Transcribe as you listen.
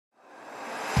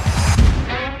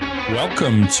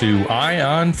Welcome to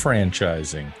Ion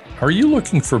Franchising. Are you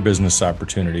looking for business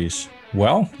opportunities?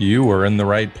 Well, you are in the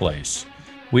right place.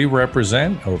 We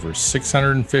represent over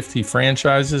 650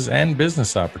 franchises and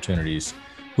business opportunities.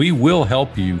 We will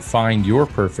help you find your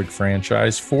perfect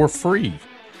franchise for free.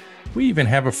 We even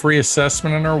have a free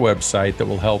assessment on our website that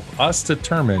will help us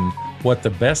determine what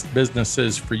the best business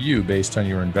is for you based on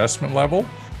your investment level,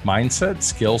 mindset,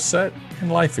 skill set,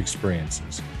 and life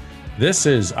experiences. This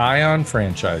is Ion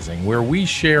Franchising, where we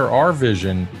share our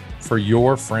vision for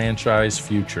your franchise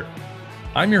future.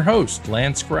 I'm your host,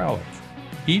 Lance Graulich.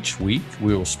 Each week,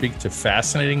 we will speak to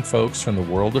fascinating folks from the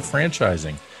world of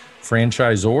franchising,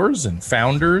 franchisors and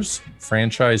founders,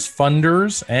 franchise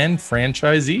funders, and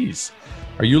franchisees.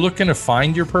 Are you looking to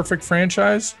find your perfect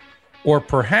franchise? Or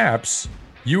perhaps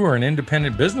you are an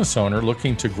independent business owner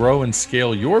looking to grow and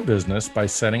scale your business by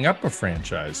setting up a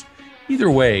franchise.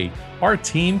 Either way, our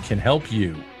team can help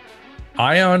you.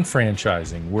 Ion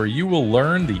Franchising, where you will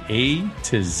learn the A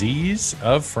to Z's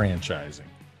of franchising.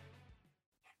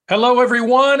 Hello,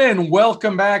 everyone, and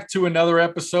welcome back to another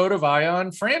episode of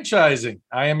Ion Franchising.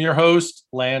 I am your host,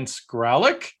 Lance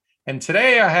Graulich, and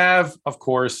today I have, of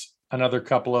course, another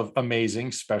couple of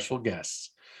amazing special guests.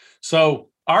 So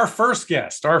our first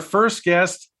guest,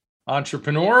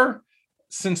 entrepreneur,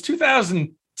 since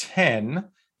 2010,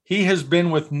 he has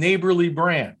been with Neighborly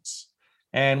Brands,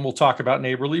 and we'll talk about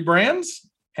Neighborly Brands.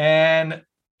 And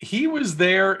he was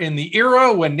there in the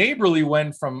era when Neighborly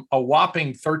went from a whopping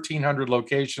 1,300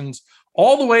 locations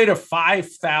all the way to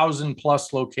 5,000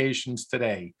 plus locations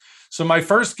today. So my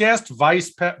first guest,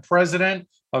 Vice President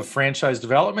of Franchise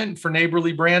Development for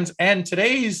Neighborly Brands, and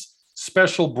today's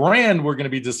special brand we're going to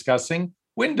be discussing,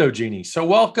 Window Genie. So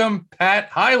welcome, Pat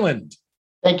Hyland.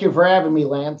 Thank you for having me,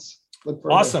 Lance.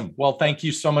 Awesome. Well, thank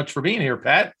you so much for being here,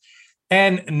 Pat.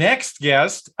 And next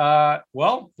guest,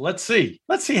 let's see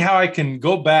how I can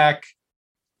go back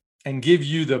and give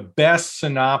you the best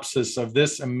synopsis of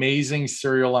this amazing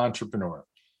serial entrepreneur.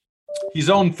 He's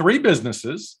owned 3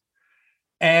 businesses.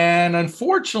 And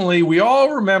unfortunately, we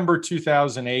all remember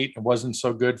 2008. It wasn't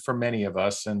so good for many of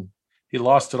us. And he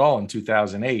lost it all in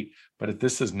 2008. But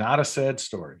this is not a sad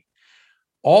story.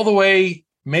 All the way,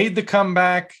 made the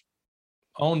comeback,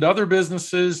 owned other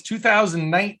businesses.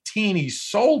 2019, he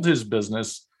sold his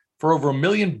business for over $1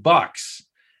 million.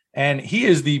 And he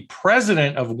is the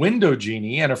president of Window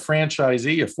Genie and a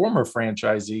former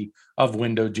franchisee of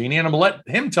Window Genie. And I'm going to let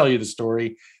him tell you the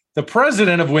story. The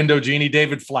president of Window Genie,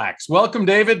 David Flax. Welcome,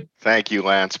 David. Thank you,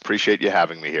 Lance. Appreciate you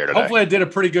having me here today. Hopefully I did a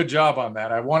pretty good job on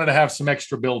that. I wanted to have some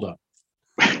extra buildup.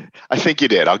 I think you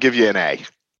did. I'll give you an A.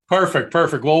 Perfect.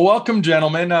 Well, welcome,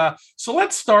 gentlemen. So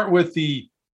let's start with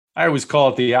I always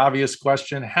call it the obvious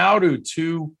question. How do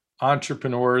 2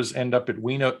 entrepreneurs end up at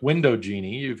Window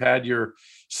Genie? You've had your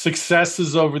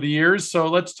successes over the years, so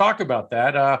let's talk about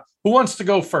that. Who wants to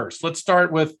go first? Let's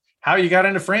start with how you got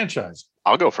into franchise.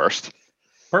 I'll go first.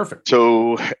 Perfect.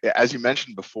 So as you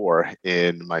mentioned before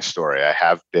in my story, I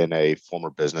have been a former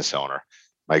business owner.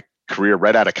 My career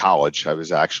right out of college, I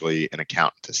was actually an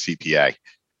accountant, a CPA.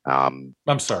 I'm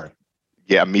sorry.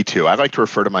 Yeah, me too. I like to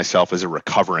refer to myself as a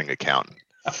recovering accountant.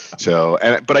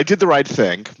 But I did the right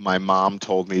thing. My mom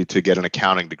told me to get an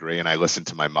accounting degree, and I listened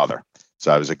to my mother.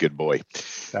 So I was a good boy.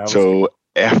 That's always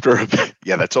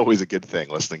a good thing,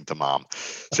 listening to mom.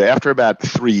 So after about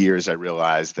 3 years, I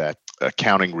realized that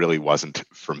accounting really wasn't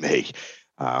for me,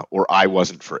 or I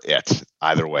wasn't for it,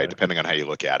 either way, depending on how you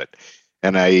look at it.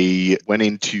 And I went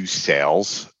into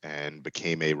sales and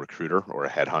became a recruiter or a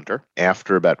headhunter.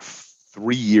 After about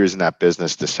 3 years in that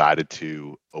business, decided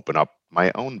to open up my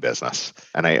own business.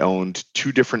 And I owned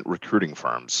 2 different recruiting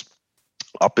firms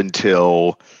up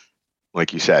until,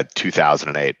 like you said,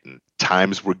 2008. And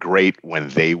times were great when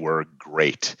they were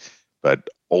great. But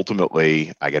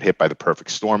ultimately, I got hit by the perfect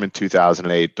storm in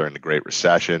 2008 during the Great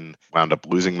Recession, wound up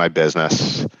losing my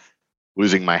business,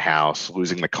 losing my house,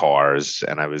 losing the cars.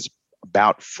 And I was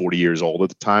about 40 years old at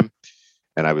the time.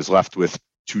 And I was left with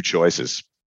 2 choices.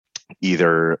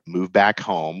 Either move back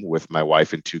home with my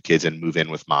wife and 2 kids and move in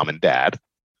with mom and dad,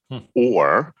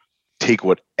 or take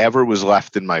whatever was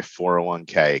left in my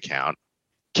 401k account,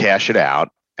 cash it out,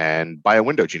 and buy a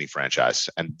Window Genie franchise.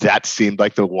 And that seemed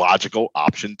like the logical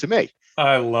option to me.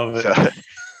 I love it. So,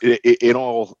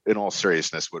 in all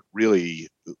seriousness, what really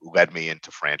led me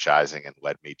into franchising and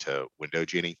led me to Window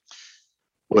Genie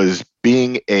was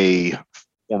being a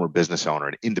former business owner,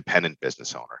 an independent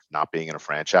business owner, not being in a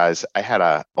franchise. I had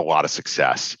a lot of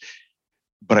success,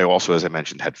 but I also, as I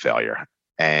mentioned, had failure.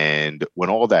 And when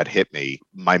all that hit me,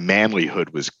 my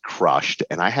manlyhood was crushed.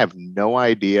 And I have no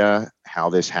idea how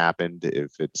this happened,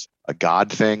 if it's a God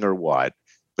thing or what,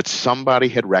 but somebody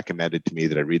had recommended to me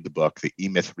that I read the book, The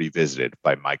E-Myth Revisited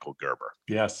by Michael Gerber.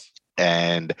 Yes.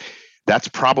 And that's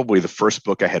probably the first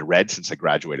book I had read since I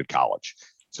graduated college.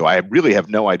 So I really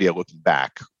have no idea looking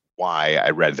back why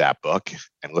I read that book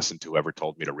and listened to whoever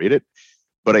told me to read it.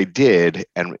 But I did.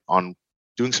 And on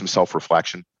doing some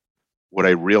self-reflection, what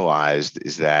I realized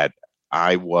is that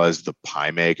I was the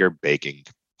pie maker baking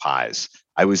pies.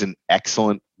 I was an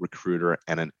excellent recruiter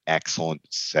and an excellent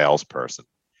salesperson.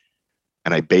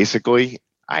 And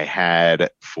I had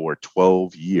for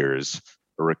 12 years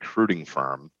a recruiting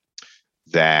firm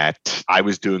that I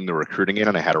was doing the recruiting in,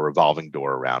 and I had a revolving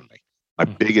door around me. My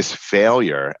biggest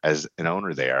failure as an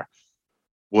owner there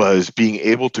was being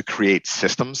able to create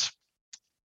systems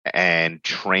and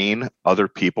train other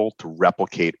people to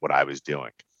replicate what I was doing.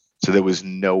 So there was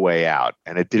no way out.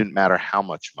 And it didn't matter how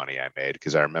much money I made,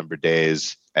 because I remember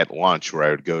days at lunch where I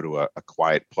would go to a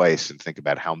quiet place and think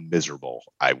about how miserable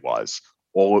I was.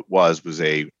 All it was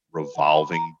a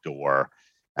revolving door,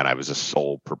 and I was a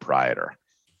sole proprietor.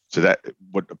 So that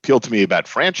what appealed to me about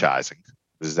franchising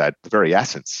is that the very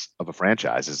essence of a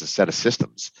franchise is a set of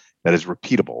systems that is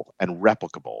repeatable and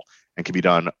replicable and can be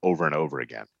done over and over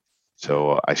again.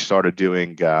 So I started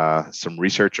doing some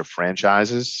research of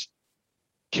franchises,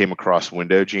 came across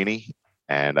Window Genie,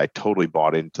 and I totally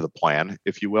bought into the plan,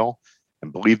 if you will,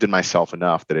 and believed in myself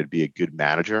enough that I'd be a good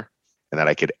manager and that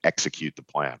I could execute the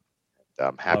plan. And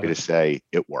I'm happy to say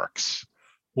it works.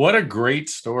 What a great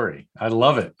story. I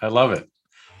love it. I love it.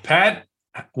 Pat,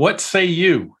 what say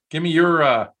you? Give me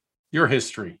your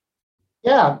history.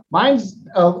 Yeah, mine's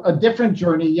a different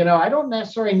journey. You know, I don't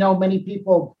necessarily know many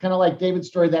people, kind of like David's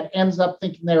story, that ends up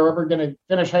thinking they're ever going to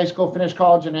finish high school, finish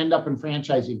college, and end up in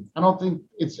franchising. I don't think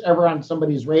it's ever on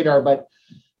somebody's radar. But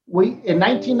in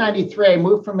 1993, I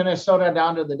moved from Minnesota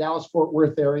down to the Dallas-Fort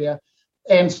Worth area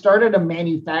and started a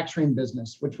manufacturing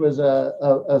business, which was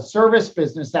a service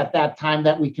business at that time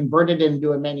that we converted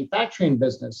into a manufacturing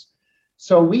business.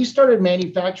 So we started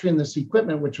manufacturing this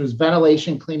equipment, which was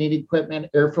ventilation cleaning equipment,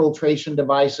 air filtration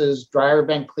devices, dryer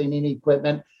vent cleaning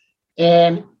equipment.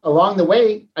 And along the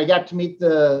way, I got to meet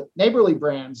the neighborly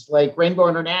brands like Rainbow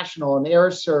International and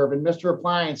AirServe and Mr.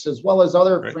 Appliance, as well as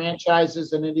other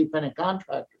franchises and independent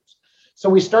contractors. So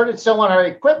we started selling our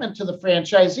equipment to the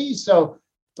franchisees. So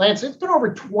Lance, it's been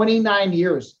over 29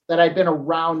 years that I've been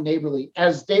around Neighborly.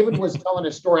 As David was telling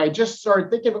his story, I just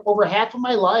started thinking over half of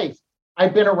my life,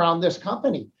 I've been around this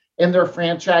company and their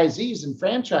franchisees and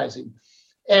franchising,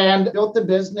 and built the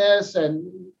business,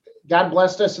 and God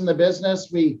blessed us in the business.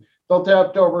 We built it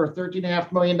up to over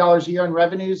 $13.5 million a year in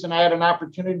revenues. And I had an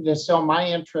opportunity to sell my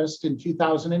interest in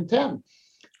 2010.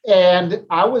 And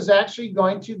I was actually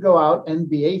going to go out and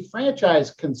be a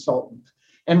franchise consultant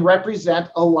and represent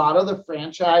a lot of the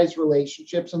franchise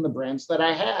relationships and the brands that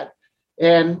I had.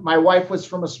 And my wife was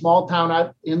from a small town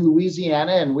out in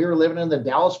Louisiana, and we were living in the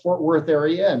Dallas-Fort Worth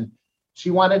area, and she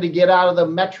wanted to get out of the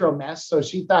metro mess. So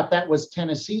she thought that was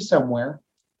Tennessee somewhere.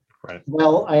 Right.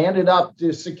 Well, I ended up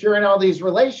securing all these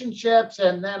relationships.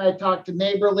 And then I talked to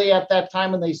Neighborly at that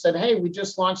time, and they said, hey, we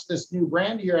just launched this new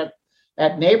brand here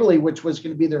at Neighborly, which was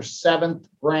going to be their 7th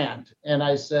brand. And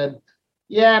I said,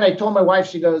 yeah. And I told my wife,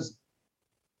 she goes,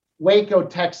 Waco,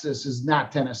 Texas is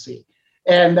not Tennessee.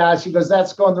 And she goes,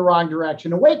 that's going the wrong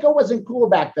direction. And Waco wasn't cool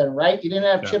back then, right? You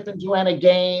didn't have Chip and Joanna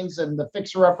Gaines and the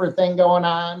fixer-upper thing going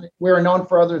on. We were known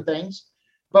for other things.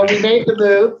 But we made the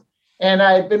move. And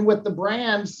I've been with the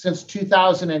brand since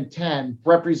 2010,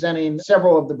 representing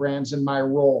several of the brands in my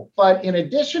role. But in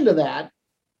addition to that,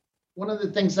 one of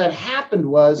the things that happened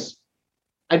was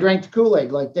I drank the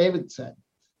Kool-Aid, like David said.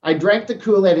 I drank the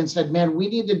Kool-Aid and said, man, we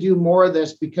need to do more of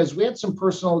this, because we had some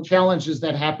personal challenges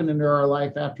that happened in our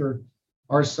life after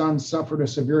our son suffered a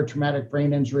severe traumatic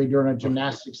brain injury during a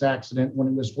gymnastics accident when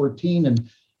he was 14. And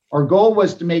our goal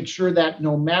was to make sure that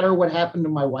no matter what happened to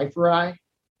my wife or I,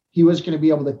 he was going to be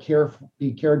able to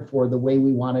be cared for the way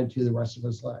we wanted to the rest of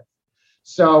his life.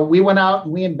 So we went out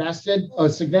and we invested a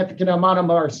significant amount of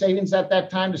our savings at that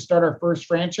time to start our first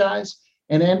franchise,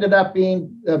 and ended up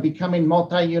becoming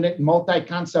multi-unit,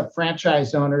 multi-concept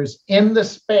franchise owners in the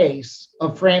space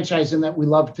of franchising that we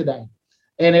love today.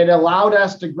 And it allowed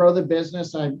us to grow the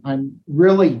business. I'm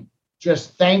really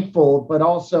just thankful, but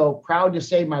also proud to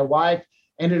say my wife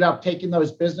ended up taking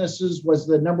those businesses, was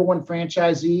the number one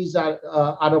franchisees out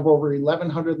of over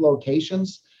 1,100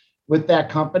 locations with that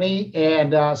company,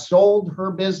 and sold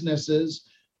her businesses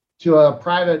to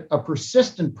a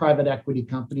persistent private equity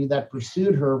company that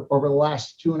pursued her over the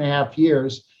last 2.5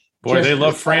 years. Boy, they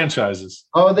love franchises.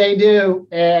 Oh, they do.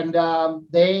 And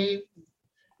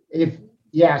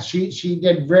she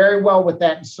did very well with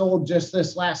that, and sold just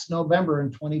this last November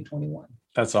in 2021.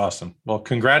 That's awesome. Well,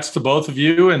 congrats to both of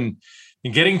you and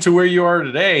getting to where you are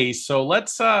today. So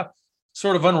let's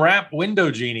sort of unwrap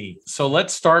Window Genie. So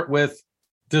let's start with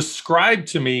describe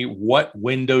to me what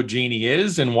Window Genie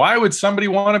is and why would somebody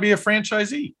want to be a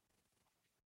franchisee?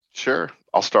 Sure.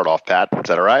 I'll start off, Pat. Is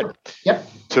that all right? Yep.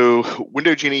 So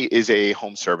Window Genie is a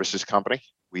home services company.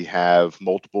 We have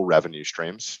multiple revenue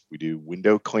streams. We do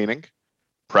window cleaning,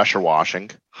 pressure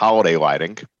washing, holiday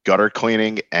lighting, gutter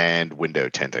cleaning, and window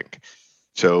tinting.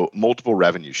 So multiple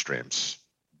revenue streams.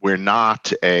 We're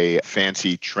not a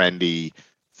fancy, trendy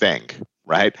thing,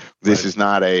 right? This is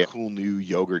not a cool new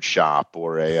yogurt shop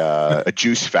or a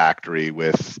juice factory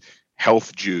with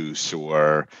health juice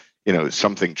or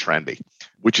something trendy,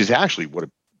 which is actually one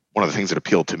of the things that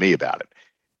appealed to me about it.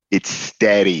 It's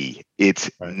steady,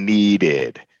 it's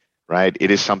needed, right?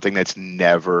 It is something that's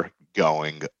never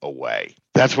going away.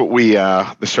 That's what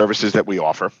the services that we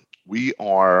offer. We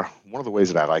are, one of the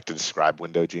ways that I like to describe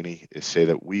Window Genie is say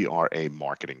that we are a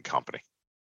marketing company.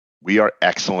 We are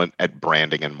excellent at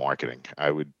branding and marketing. I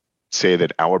would say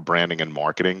that our branding and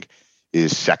marketing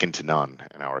is second to none,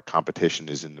 and our competition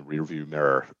is in the rearview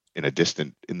mirror, in the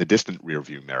distant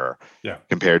rearview mirror,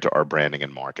 compared to our branding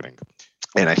and marketing.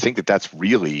 And I think that that's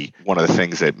really one of the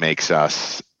things that makes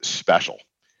us special,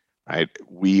 right?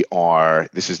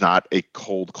 This is not a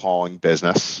cold calling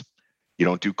business. You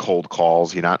don't do cold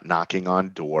calls. You're not knocking on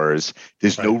doors.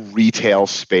 There's no retail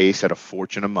space at a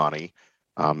fortune of money.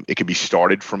 It can be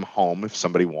started from home if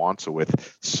somebody wants, or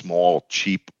with small,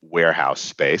 cheap warehouse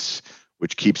space,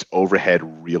 which keeps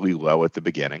overhead really low at the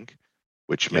beginning,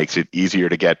 which makes it easier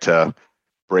to get to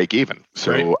break even.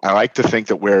 So I like to think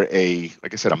that we're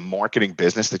like I said, a marketing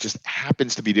business that just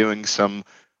happens to be doing some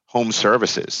home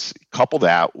services. Couple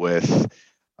that with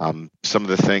some of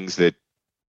the things that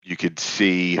you could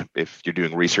see if you're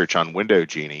doing research on Window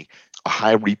Genie, a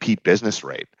high repeat business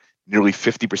rate. Nearly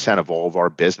 50% of all of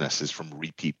our business is from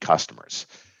repeat customers,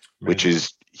 which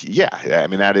is,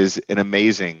 that is an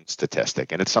amazing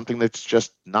statistic. And it's something that's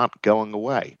just not going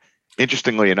away.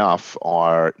 Interestingly enough,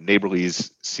 our Neighborly's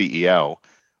CEO,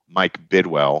 Mike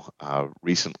Bidwell,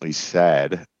 recently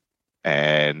said,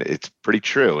 and it's pretty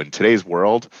true, in today's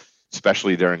world,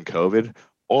 especially during COVID,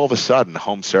 all of a sudden,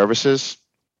 home services,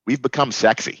 we've become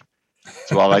sexy.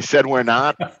 So while I said we're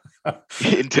not,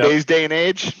 in today's day and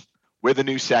age, we're the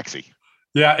new sexy.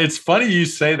 Yeah, it's funny you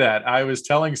say that. I was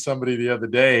telling somebody the other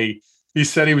day, he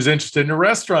said he was interested in a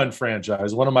restaurant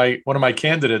franchise, one of my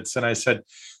candidates. And I said,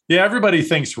 yeah, everybody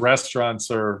thinks restaurants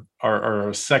are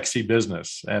a sexy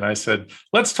business. And I said,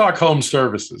 let's talk home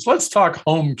services. Let's talk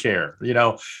home care,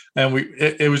 and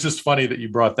it was just funny that you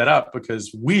brought that up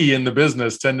because we in the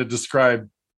business tend to describe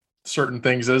certain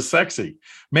things as sexy.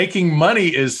 Making money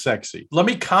is sexy. Let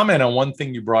me comment on one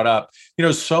thing you brought up.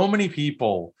 So many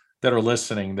people that are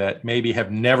listening that maybe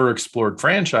have never explored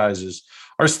franchises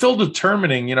are still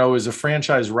determining, is a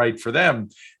franchise right for them?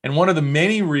 And one of the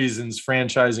many reasons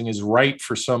franchising is right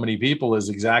for so many people is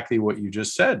exactly what you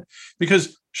just said.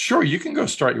 Because sure, you can go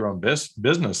start your own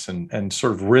business and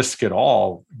sort of risk it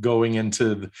all going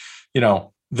into,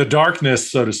 the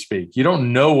darkness, so to speak. You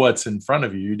don't know what's in front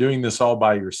of you. You're doing this all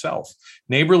by yourself.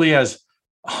 Neighborly has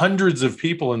hundreds of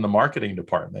people in the marketing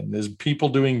department. There's people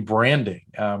doing branding.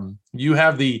 You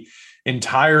have the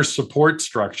entire support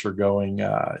structure going,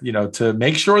 to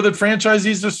make sure that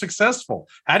franchisees are successful.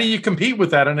 How do you compete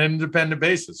with that on an independent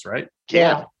basis, right?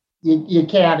 Yeah, you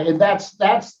can. And that's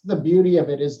the beauty of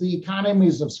it is the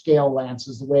economies of scale, Lance,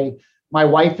 is the way my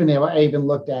wife and I even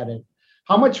looked at it.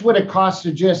 How much would it cost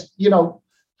to just,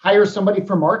 hire somebody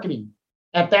for marketing?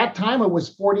 At that time, it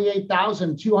was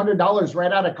 $48,200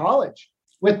 right out of college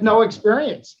with no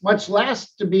experience, much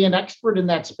less to be an expert in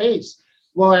that space.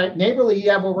 Well, at Neighborly,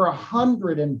 you have over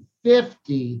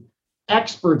 150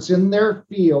 experts in their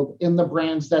field, in the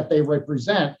brands that they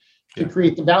represent to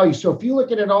create the value. So if you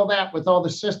look at it all that with all the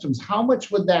systems, how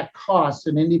much would that cost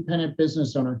an independent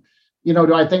business owner?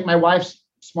 Do I think my wife's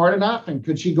smart enough and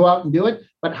could she go out and do it?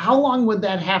 But how long would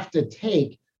that have to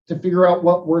take to figure out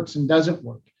what works and doesn't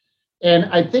work? And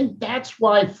I think that's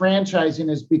why franchising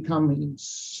is becoming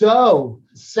so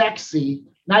sexy,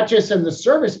 not just in the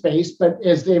service space, but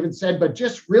as David said, but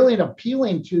just really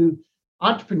appealing to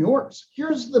entrepreneurs.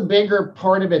 Here's the bigger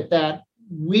part of it that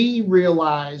we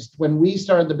realized when we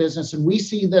started the business, and we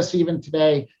see this even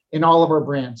today in all of our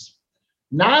brands.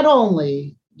 Not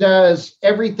only does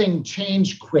everything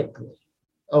change quickly,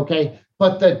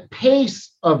 but the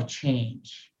pace of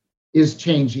change is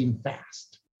changing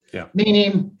fast. Yeah.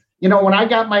 Meaning, when I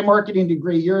got my marketing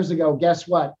degree years ago, guess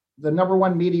what? The number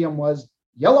one medium was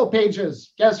Yellow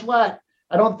Pages. Guess what?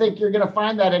 I don't think you're going to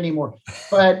find that anymore.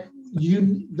 But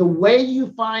the way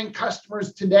you find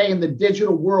customers today in the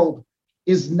digital world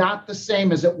is not the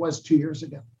same as it was 2 years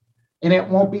ago. And it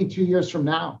won't be 2 years from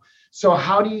now. So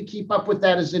how do you keep up with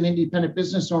that as an independent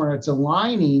business owner? It's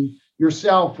aligning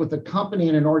yourself with a company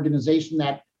and an organization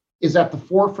that is at the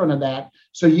forefront of that.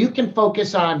 So you can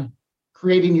focus on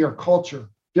creating your culture,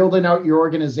 building out your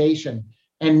organization,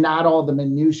 and not all the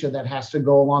minutia that has to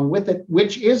go along with it,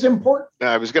 which is important.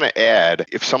 Now, I was going to add,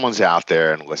 if someone's out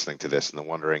there and listening to this and they're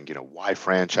wondering, why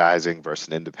franchising versus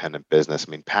an independent business?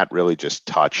 I mean, Pat really just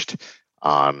touched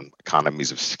on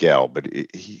economies of scale, but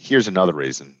here's another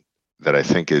reason that I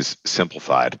think is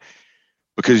simplified,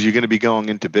 because you're going to be going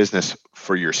into business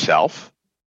for yourself,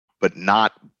 but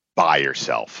not by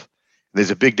yourself.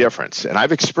 There's a big difference. And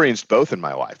I've experienced both in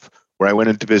my life, where I went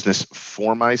into business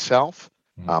for myself,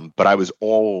 but I was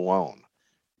all alone,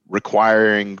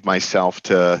 requiring myself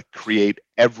to create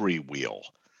every wheel.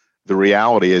 The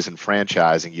reality is, in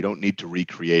franchising, you don't need to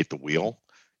recreate the wheel.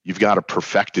 You've got a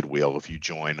perfected wheel if you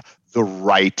join the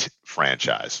right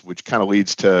franchise, which kind of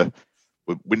leads to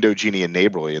Window Genie and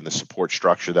Neighborly and the support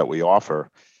structure that we offer.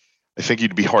 I think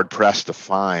you'd be hard pressed to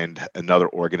find another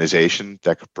organization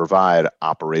that could provide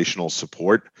operational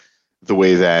support the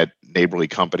way that Neighborly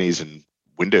Companies and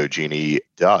Window Genie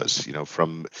does.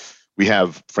 We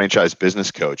have franchise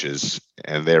business coaches,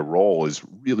 and their role is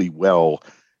really well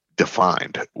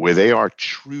defined, where they are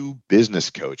true business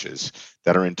coaches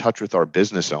that are in touch with our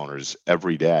business owners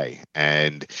every day.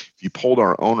 And if you polled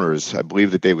our owners, I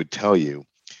believe that they would tell you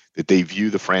that they view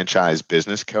the franchise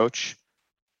business coach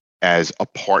as a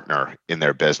partner in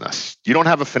their business. You don't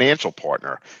have a financial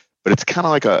partner, but it's kind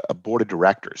of like a board of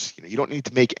directors. You don't need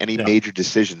to make any major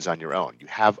decisions on your own. You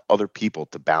have other people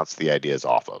to bounce the ideas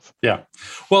off of. Yeah.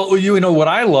 Well, what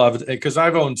I loved, because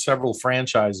I've owned several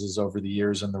franchises over the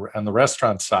years on the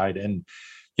restaurant side, and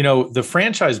the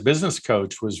franchise business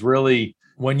coach was really,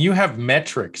 when you have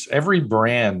metrics, every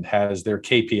brand has their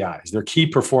KPIs, their key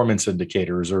performance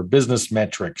indicators or business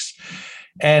metrics.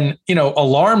 And,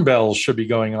 alarm bells should be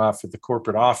going off at the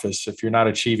corporate office if you're not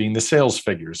achieving the sales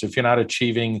figures, if you're not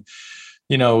achieving,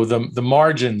 the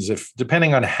margins, if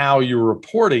depending on how you're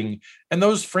reporting. And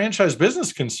those franchise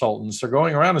business consultants are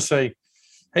going around and say,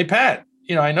 hey, Pat,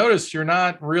 I noticed you're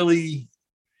not really,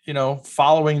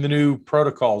 following the new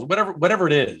protocols, whatever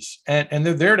it is. And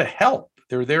they're there to help.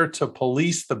 They're there to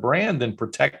police the brand and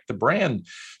protect the brand.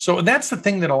 So that's the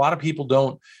thing that a lot of people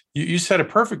don't, you said it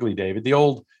perfectly, David, the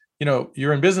old,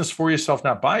 you're in business for yourself,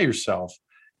 not by yourself.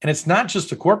 And it's not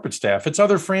just the corporate staff, it's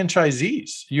other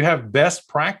franchisees. You have best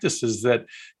practices that,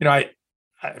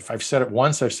 if I've said it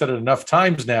once, I've said it enough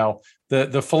times now,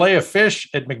 the fillet of fish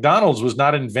at McDonald's was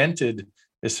not invented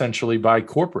essentially by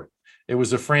corporate. It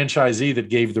was a franchisee that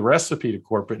gave the recipe to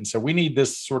corporate and said, we need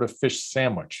this sort of fish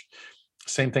sandwich.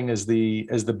 Same thing as the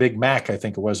Big Mac, I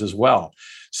think it was as well.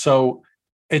 So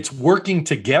it's working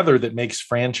together that makes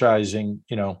franchising,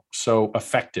 so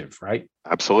effective, right?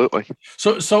 Absolutely.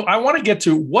 So I want to get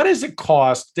to, what does it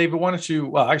cost? David, why don't you,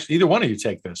 well, actually, either one of you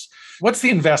take this. What's the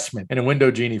investment in a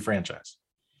Window Genie franchise?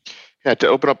 Yeah, to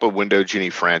open up a Window Genie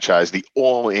franchise, the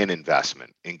all-in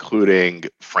investment, including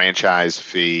franchise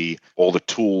fee, all the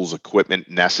tools, equipment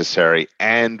necessary,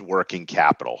 and working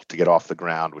capital to get off the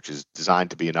ground, which is designed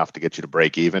to be enough to get you to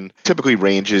break even, typically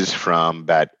ranges from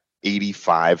about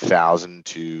 $85,000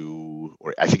 to,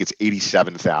 or I think it's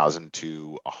 $87,000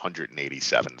 to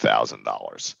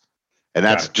 $187,000. And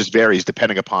that just varies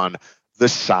depending upon the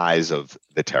size of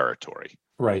the territory.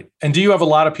 Right. And do you have a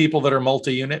lot of people that are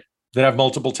multi-unit, that have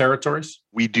multiple territories?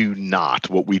 We do not.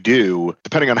 What we do,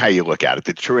 depending on how you look at it,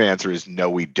 the true answer is no,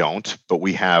 we don't. But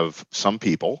we have some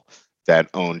people that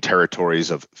own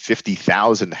territories of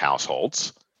 50,000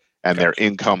 households, and their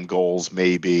income goals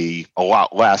may be a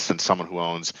lot less than someone who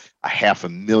owns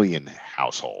 500,000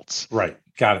 households. Right.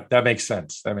 Got it. That makes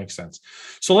sense.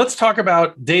 So let's talk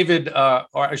about, David, or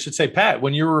I should say, Pat,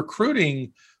 when you're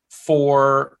recruiting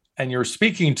for, and you're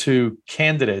speaking to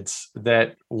candidates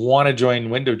that want to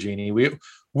join Window Genie,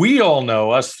 we all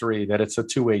know, us three, that it's a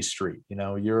two-way street.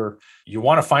 You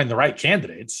want to find the right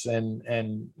candidates and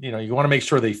you want to make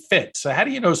sure they fit. So how do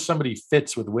you know somebody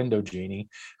fits with Window Genie?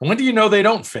 And when do you know they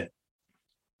don't fit?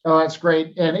 Oh, that's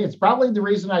great. And it's probably the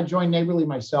reason I joined Neighborly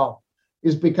myself,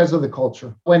 is because of the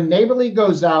culture. When Neighborly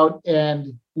goes out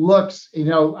and looks,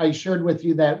 I shared with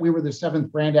you that we were the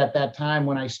 7th brand at that time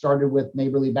when I started with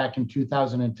Neighborly back in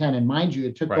 2010. And mind you,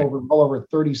 it took well over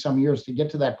 30 some years to get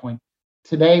to that point.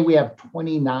 Today, we have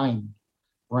 29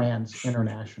 brands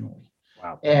internationally.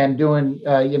 Wow. And doing,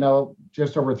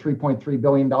 just over $3.3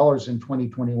 billion in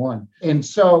 2021. And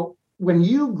so when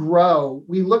you grow,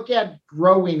 we look at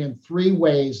growing in three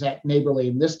ways at Neighborly,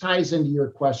 and this ties into your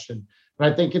question,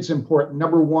 but I think it's important.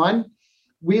 Number one,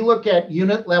 we look at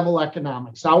unit level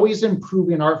economics, always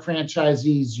improving our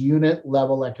franchisees' unit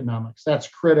level economics. That's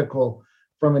critical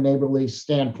from a Neighborly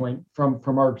standpoint, from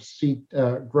our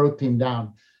growth team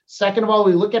down. Second of all,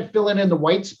 we look at filling in the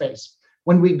white space.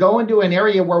 When we go into an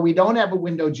area where we don't have a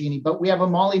window genie, but we have a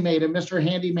Molly Maid, a Mr.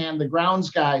 Handyman, the grounds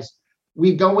guys,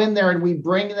 we go in there and we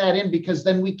bring that in because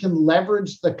then we can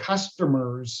leverage the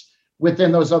customers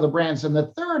within those other brands. And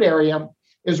the third area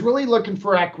is really looking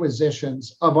for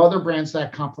acquisitions of other brands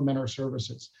that complement our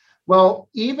services. Well,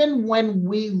 even when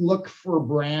we look for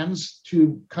brands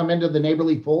to come into the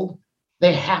Neighborly fold,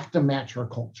 they have to match our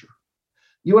culture.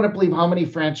 You wouldn't believe how many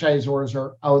franchisors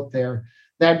are out there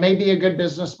that may be a good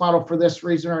business model for this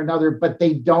reason or another, but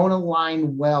they don't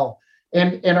align well.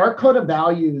 And our code of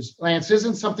values, Lance,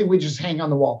 isn't something we just hang on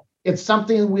the wall. It's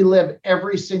something we live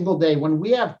every single day. When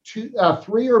we have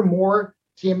three or more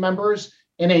team members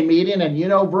in a meeting,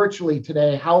 and virtually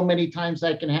today, how many times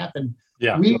that can happen,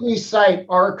 we recite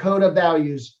our code of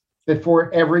values before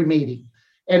every meeting.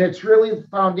 And it's really the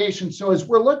foundation. So as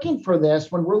we're looking for this,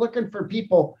 when we're looking for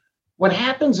people, what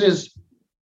happens is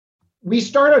we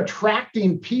start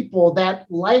attracting people that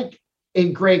like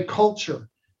a great culture,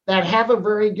 that have a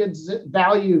very good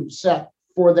value set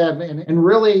for them and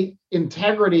really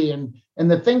integrity and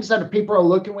the things that people are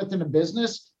looking within a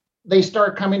business, they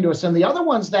start coming to us. And the other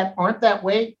ones that aren't that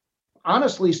way,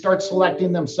 honestly, start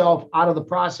selecting themselves out of the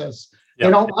process. Yep.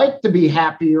 They don't like to be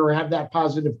happy or have that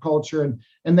positive culture.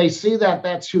 And they see that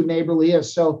that's who Neighborly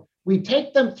is. So we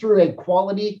take them through a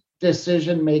quality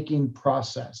decision-making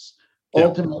process,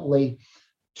 ultimately,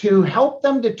 to help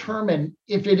them determine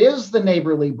if it is the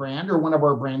Neighborly brand or one of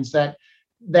our brands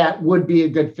that would be a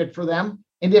good fit for them.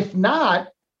 And if not,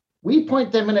 we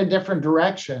point them in a different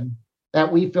direction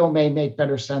that we feel may make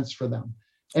better sense for them.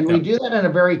 And we do that in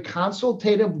a very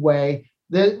consultative way.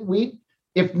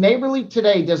 If Neighborly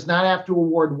today does not have to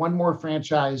award one more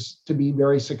franchise to be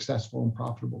very successful and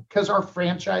profitable, because our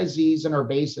franchisees and our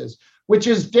bases, which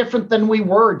is different than we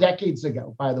were decades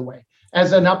ago, by the way,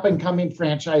 as an up-and-coming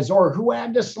franchisor who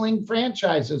had to sling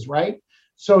franchises, right?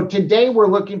 So today we're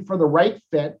looking for the right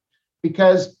fit,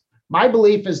 because my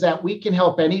belief is that we can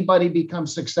help anybody become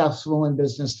successful in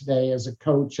business today as a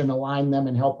coach and align them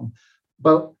and help them.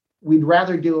 But we'd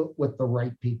rather do it with the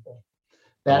right people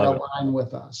that align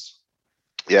with us.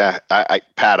 Yeah,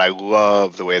 Pat, I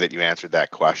love the way that you answered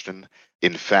that question.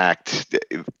 In fact,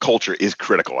 culture is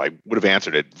critical. I would have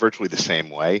answered it virtually the same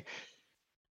way.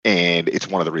 And it's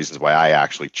one of the reasons why I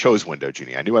actually chose Window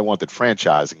Genie. I knew I wanted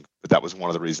franchising, but that was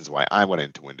one of the reasons why I went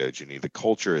into Window Genie. The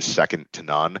culture is second to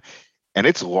none. And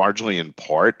it's largely in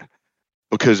part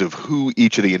because of who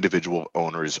each of the individual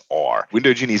owners are.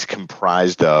 Window Genie is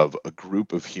comprised of a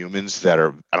group of humans that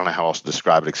are, I don't know how else to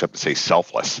describe it except to say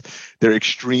selfless. They're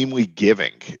extremely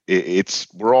giving.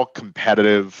 We're all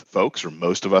competitive folks, or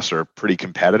most of us are pretty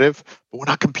competitive, but we're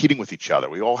not competing with each other.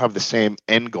 We all have the same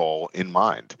end goal in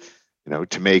mind,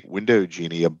 to make Window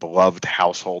Genie a beloved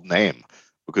household name.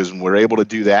 Because when we're able to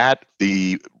do that,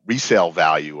 the resale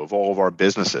value of all of our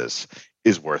businesses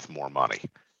is worth more money.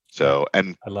 So,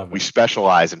 and we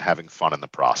specialize in having fun in the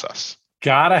process.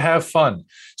 Gotta have fun.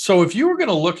 So if you were going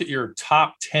to look at your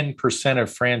top 10%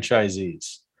 of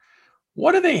franchisees,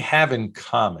 what do they have in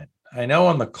common? I know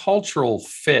on the cultural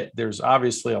fit, there's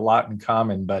obviously a lot in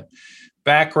common, but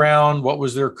background, what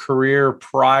was their career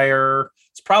prior?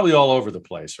 It's probably all over the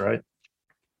place, right?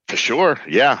 For sure.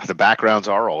 Yeah. The backgrounds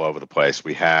are all over the place.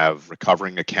 We have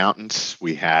recovering accountants,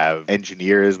 we have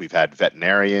engineers, we've had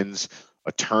veterinarians,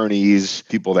 attorneys,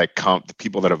 people that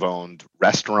have owned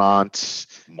restaurants,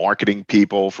 marketing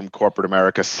people from corporate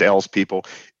America, salespeople.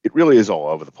 It really is all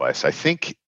over the place. I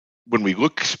think when we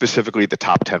look specifically at the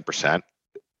top 10%,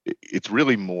 it's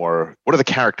really more, what are the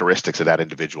characteristics of that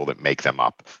individual that make them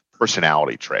up?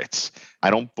 Personality traits. I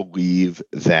don't believe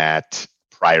that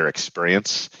prior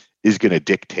experience is going to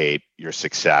dictate your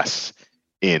success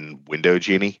in Window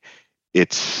Genie.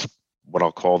 It's what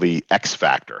I'll call the X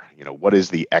factor. What is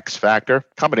the X factor?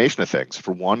 Combination of things.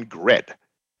 For one, grit.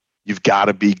 You've got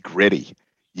to be gritty.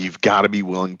 You've got to be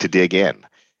willing to dig in.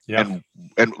 Yeah.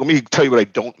 And let me tell you what I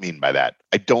don't mean by that.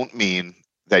 I don't mean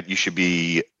that you should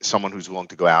be someone who's willing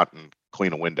to go out and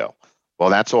clean a window. Well,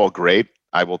 that's all great.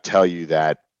 I will tell you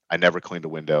that I never cleaned a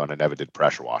window and I never did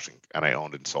pressure washing, and I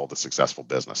owned and sold a successful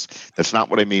business. That's not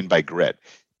what I mean by grit.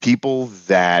 People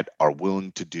that are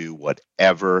willing to do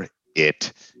whatever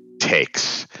it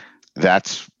takes.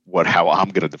 That's how I'm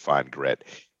going to define grit.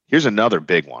 Here's another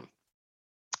big one.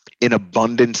 An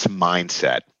abundance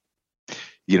mindset.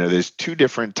 there's two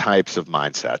different types of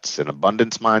mindsets, an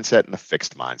abundance mindset and a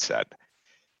fixed mindset.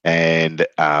 And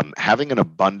having an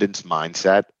abundance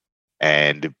mindset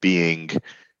and being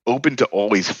open to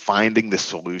always finding the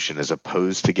solution as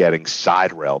opposed to getting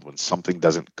side railed when something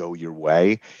doesn't go your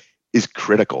way is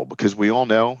critical, because we all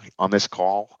know on this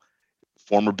call,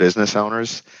 former business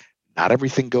owners, not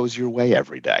everything goes your way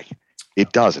every day.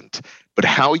 It doesn't. But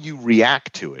how you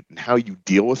react to it and how you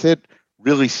deal with it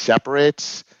really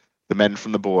separates the men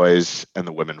from the boys and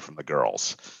the women from the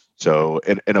girls. So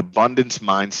an abundance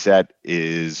mindset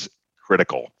is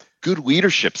critical. Good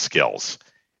leadership skills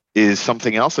is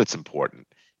something else that's important.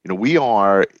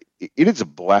 It is a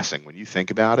blessing when you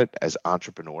think about it as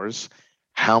entrepreneurs,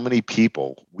 how many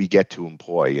people we get to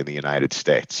employ in the United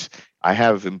States. I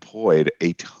have employed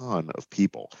a ton of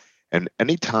people. And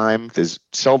there's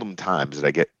seldom times that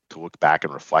I get to look back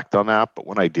and reflect on that. But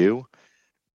when I do,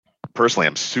 personally,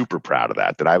 I'm super proud of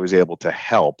that I was able to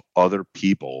help other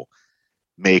people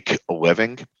make a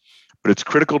living. But it's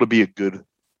critical to be a good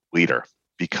leader,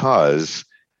 because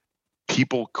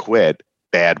people quit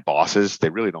bad bosses. They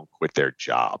really don't quit their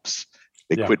jobs.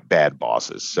 They quit bad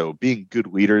bosses. So being good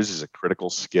leaders is a critical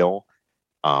skill,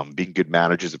 being good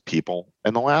managers of people.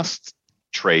 And the last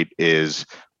trait is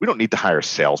we don't need to hire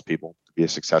salespeople to be a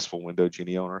successful Window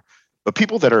Genie owner, but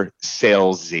people that are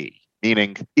salesy,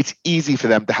 meaning it's easy for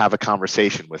them to have a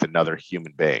conversation with another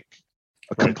human being.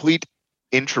 A complete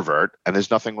introvert, and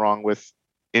there's nothing wrong with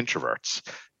introverts,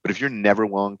 but if you're never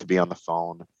willing to be on the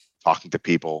phone, talking to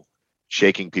people,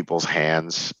 shaking people's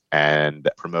hands, and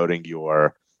promoting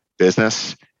your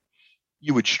business,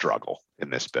 you would struggle in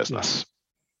this business.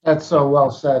 That's so well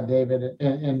said, David.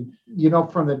 And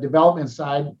from the development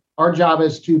side, our job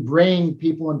is to bring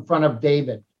people in front of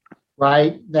David,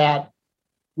 right? That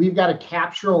we've got to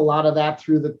capture a lot of that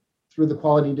through the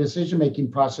quality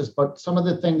decision-making process. But some of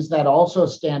the things that also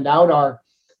stand out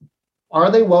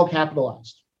are they well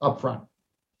capitalized up front?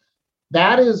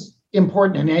 That is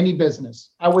important in any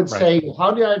business. I would say,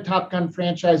 how do our Top Gun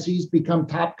franchisees become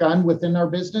Top Gun within our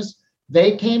business?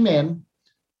 They came in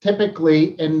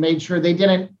typically and made sure they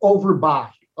didn't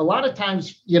overbuy. A lot of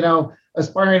times,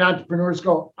 aspiring entrepreneurs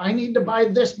go, I need to buy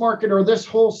this market or this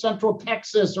whole Central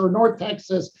Texas or North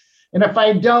Texas. And if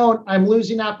I don't, I'm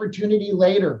losing opportunity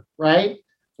later, right?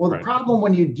 Well, the problem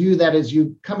when you do that is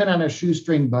you come in on a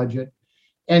shoestring budget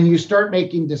and you start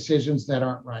making decisions that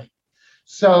aren't right.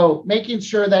 So making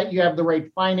sure that you have the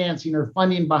right financing or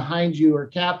funding behind you or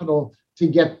capital to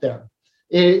get there,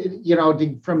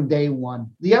 from day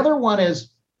one. The other one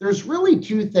is there's really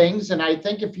two things. And I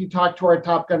think if you talk to our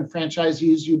Top Gun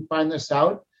franchisees, you'd find this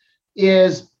out,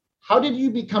 is how did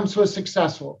you become so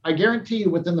successful? I guarantee you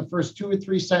within the first 2 or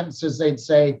 3 sentences, they'd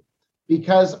say,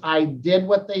 because I did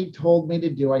what they told me to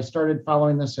do. I started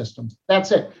following the systems.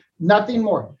 That's it. Nothing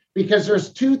more. Because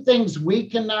there's 2 things we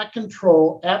cannot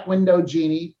control at Window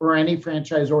Genie or any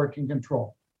franchisor can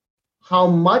control. How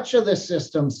much of the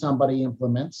system somebody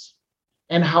implements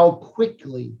and how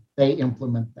quickly they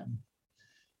implement them.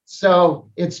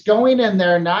 So it's going in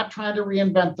there, not trying to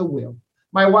reinvent the wheel.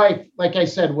 My wife, like I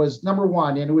said, was number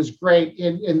one, and it was great.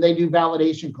 And they do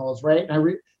validation calls, right?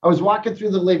 And I was walking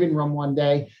through the living room one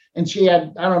day, and she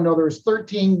had, there was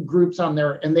 13 groups on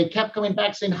there, and they kept coming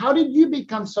back saying, how did you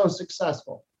become so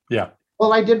successful? Yeah.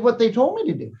 Well, I did what they told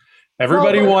me to do.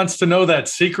 Everybody wants to know that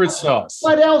secret sauce.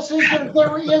 What else is there?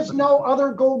 There is no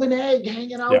other golden egg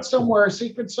hanging out somewhere,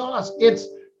 secret sauce.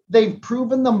 They've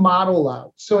proven the model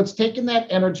out. So it's taking that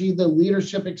energy, the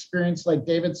leadership experience, like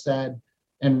David said,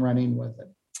 and running with it.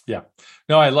 Yeah.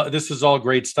 No, this is all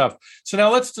great stuff. So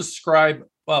now let's describe,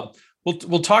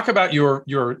 we'll talk about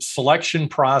your selection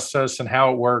process and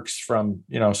how it works from,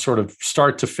 sort of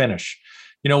start to finish.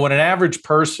 When an average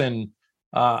person,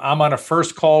 I'm on a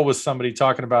first call with somebody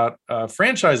talking about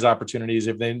franchise opportunities,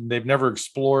 if they've never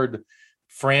explored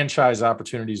franchise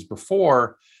opportunities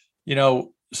before,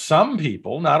 some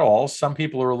people, not all, some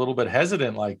people are a little bit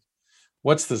hesitant, like,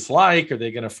 what's this like? Are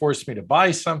they going to force me to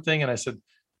buy something? And I said,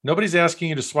 nobody's asking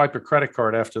you to swipe your credit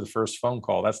card after the first phone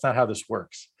call. That's not how this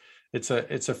works. It's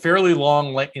a fairly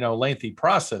long, lengthy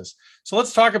process. So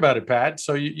let's talk about it, Pat.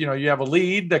 So you have a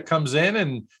lead that comes in,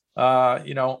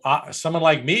 and someone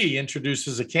like me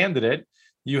introduces a candidate.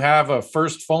 You have a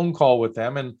first phone call with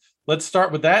them, and let's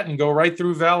start with that and go right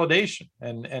through validation.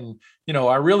 And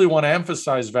I really want to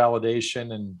emphasize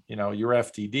validation and your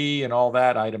FTD and all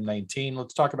that. Item 19.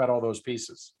 Let's talk about all those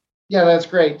pieces. Yeah, that's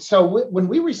great. So when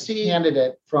we receive a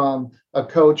candidate from a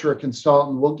coach or a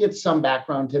consultant, we'll get some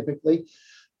background typically,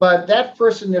 but that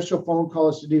first initial phone call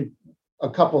is to do a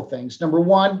couple things. Number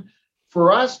one,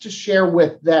 for us to share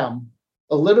with them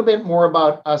a little bit more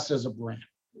about us as a brand.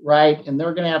 right? And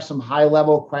they're going to have some high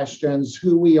level questions: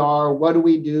 who we are, what do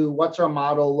we do, what's our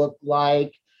model look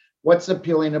like, what's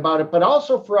appealing about it, but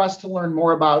also for us to learn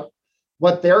more about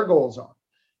what their goals are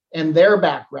and their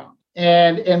background.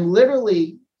 And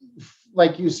literally,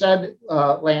 like you said,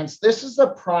 Lance, this is a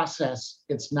process.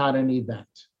 It's not an event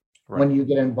when you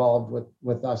get involved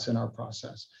with us in our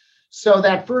process. So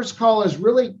that first call is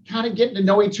really kind of getting to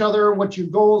know each other, what your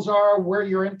goals are, where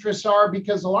your interests are,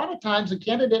 because a lot of times a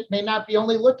candidate may not be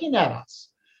only looking at us,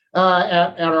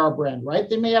 at our brand, right?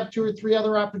 They may have 2 or 3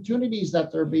 other opportunities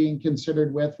that they're being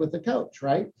considered with the coach,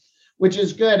 right? Which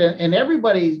is good. And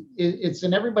it's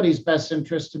in everybody's best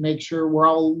interest to make sure we're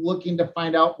all looking to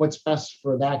find out what's best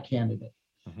for that candidate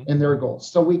and their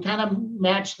goals. So we kind of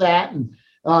match that. And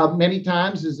many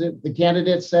times is if the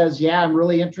candidate says, yeah, I'm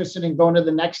really interested in going to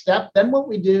the next step, then what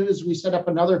we do is we set up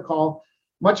another call,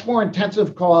 much more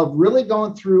intensive call of really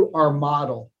going through our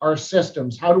model, our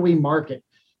systems. How do we market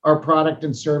our product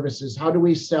and services? How do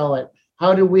we sell it?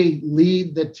 How do we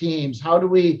lead the teams? How do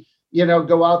we,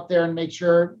 go out there and make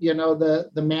sure,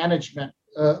 the management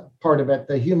part of it,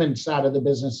 the human side of the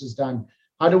business is done?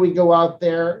 How do we go out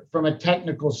there from a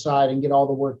technical side and get all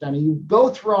the work done? And you go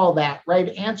through all that, right?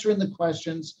 Answering the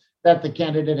questions that the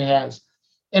candidate has.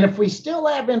 And if we still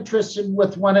have interest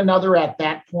with one another at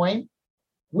that point,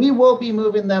 we will be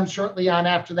moving them shortly on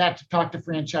after that to talk to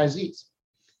franchisees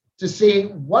to see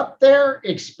what their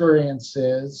experience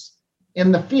is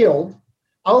in the field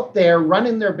out there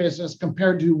running their business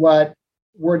compared to what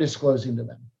we're disclosing to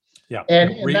them. Yeah.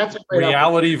 And that's a great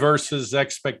reality versus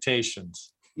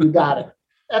expectations. You got it.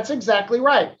 That's exactly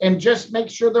right. And just make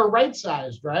sure they're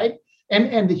right-sized, right?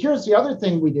 And here's the other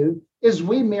thing we do is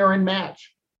we mirror and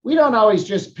match. We don't always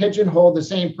just pigeonhole the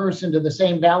same person to the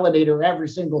same validator every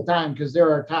single time because they're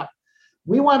our top.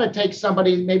 We want to take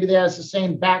somebody, maybe they has the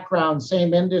same background,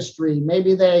 same industry.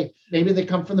 Maybe they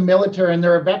come from the military and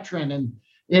they're a veteran and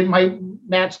it might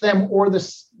match them, or the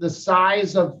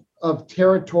size of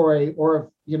territory,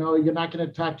 or you're not going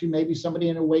to talk to maybe somebody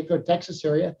in a Waco, Texas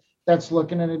area that's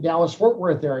looking in a Dallas-Fort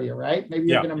Worth area, right? Maybe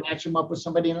you're going to match them up with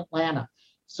somebody in Atlanta.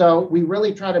 So we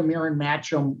really try to mirror and match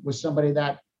them with somebody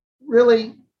that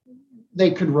really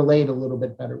they could relate a little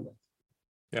bit better with.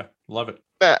 Yeah, love it.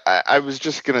 I was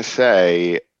just going to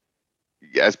say,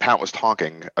 as Pat was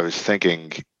talking, I was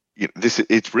thinking,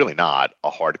 it's really not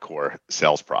a hardcore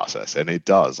sales process. And it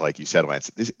does, like you said, Lance,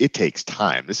 it takes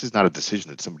time. This is not a decision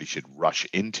that somebody should rush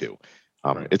into.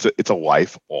 Right. It's a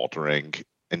life-altering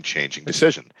and changing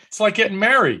decision. It's like getting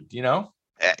married,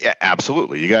 Yeah,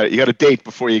 absolutely. You got a date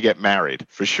before you get married,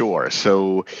 for sure.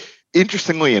 So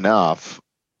interestingly enough,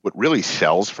 what really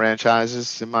sells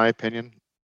franchises, in my opinion,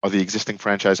 are the existing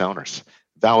franchise owners.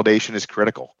 Validation is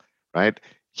critical, right?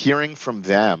 Hearing from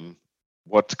them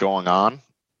what's going on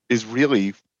is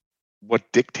really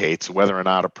what dictates whether or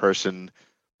not a person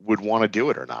would want to do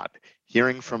it or not.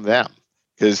 Hearing from them.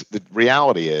 Because the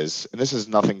reality is, and this has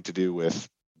nothing to do with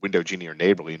Window Genie or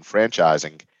Neighborly and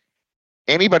franchising,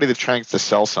 anybody that's trying to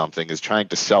sell something is trying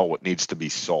to sell what needs to be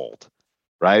sold,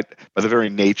 right? By the very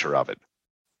nature of it.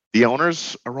 The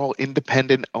owners are all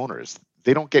independent owners.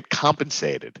 They don't get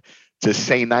compensated to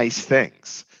say nice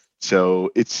things. So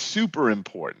it's super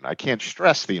important. I can't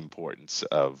stress the importance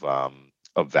of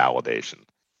validation.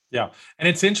 Yeah. And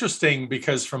it's interesting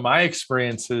because from my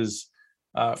experience,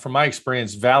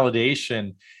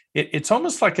 validation, it's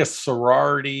almost like a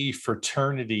sorority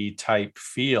fraternity type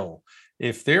feel.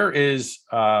 If there is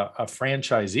a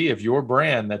franchisee of your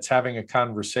brand that's having a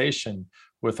conversation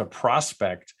with a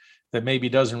prospect that maybe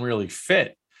doesn't really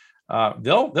fit,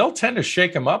 they'll tend to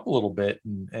shake them up a little bit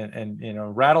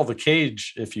and rattle the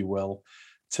cage, if you will,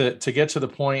 to get to the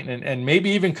point and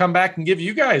maybe even come back and give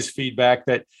you guys feedback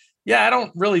that, yeah, I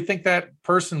don't really think that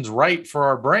person's right for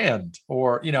our brand,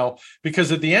 or,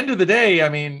 because at the end of the day, I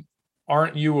mean,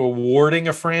 aren't you awarding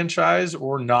a franchise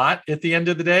or not? At the end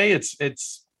of the day,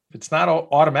 it's not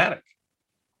automatic.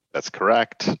 That's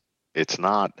correct. It's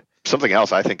not. Something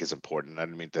else I think is important. I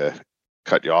didn't mean to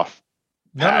cut you off,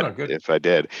 Pat, no, good. If I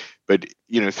did. But,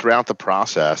 throughout the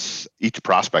process, each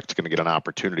prospect is going to get an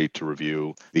opportunity to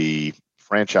review the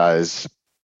franchise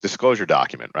disclosure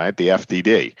document, right? The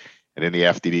FDD. And in the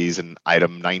FDD is an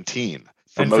item 19.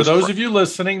 For those of you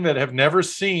listening that have never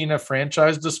seen a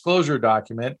franchise disclosure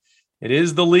document, it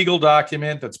is the legal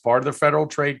document that's part of the Federal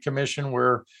Trade Commission,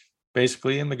 where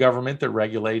basically in the government that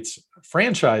regulates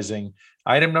franchising.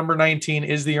 Item number 19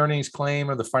 is the earnings claim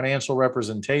or the financial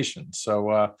representation.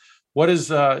 So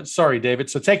sorry, David.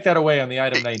 So take that away on the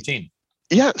item 19.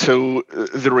 Yeah. So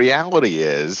the reality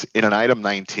is, in an item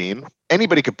 19,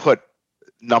 anybody could put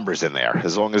numbers in there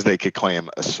as long as they could claim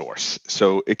a source.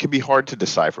 So it can be hard to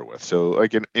decipher with. So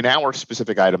like in our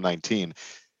specific item 19,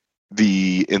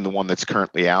 in the one that's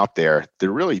currently out there are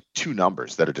really two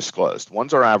numbers that are disclosed.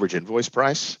 One's our average invoice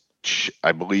price, which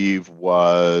I believe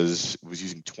was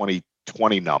using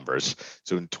 2020 numbers.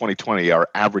 So in 2020, our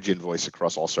average invoice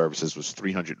across all services was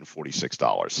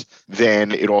 $346.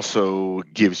 Then it also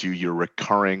gives you your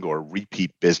recurring or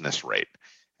repeat business rate.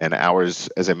 And ours,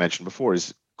 as I mentioned before,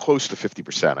 is close to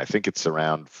 50%. I think it's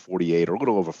around 48 or a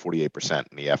little over 48%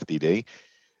 in the FDD.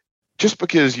 Just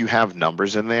because you have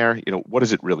numbers in there, what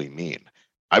does it really mean?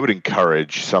 I would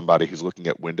encourage somebody who's looking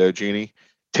at Window Genie,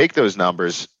 take those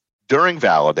numbers during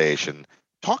validation,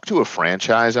 talk to a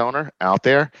franchise owner out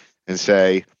there and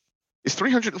say, is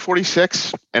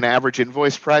 346 an average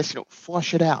invoice price?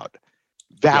 Flush it out,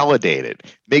 validate it,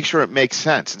 make sure it makes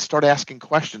sense, and start asking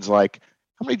questions like,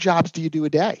 how many jobs do you do a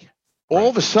day? All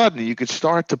of a sudden, you could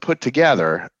start to put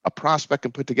together, a prospect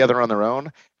can put together on their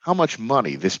own, how much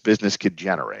money this business could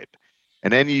generate.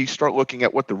 And then you start looking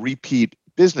at what the repeat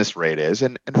business rate is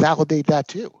and validate that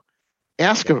too.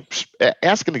 Ask an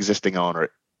existing owner,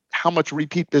 how much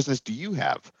repeat business do you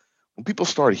have? When people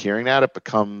start hearing that, it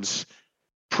becomes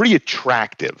pretty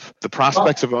attractive. The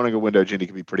prospects of owning a Window Genie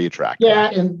can be pretty attractive. Yeah,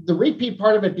 and the repeat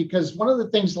part of it, because one of the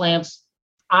things, Lance,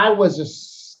 I was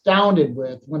astounded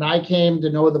with when I came to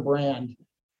know the brand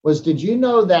was, did you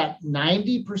know that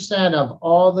 90% of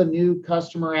all the new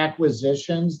customer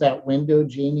acquisitions that Window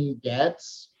Genie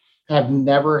gets have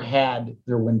never had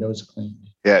their windows cleaned?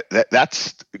 Yeah,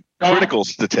 that's a critical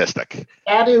statistic.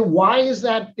 Why is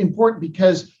that important?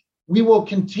 Because we will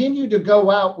continue to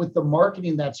go out with the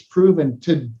marketing that's proven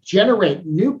to generate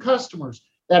new customers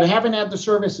that haven't had the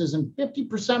services, and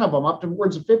 50% of them,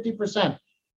 upwards of 50%,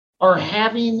 are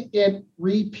having it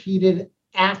repeated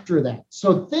after that.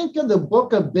 So think of the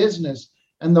book of business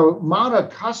and the amount of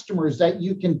customers that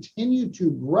you continue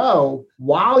to grow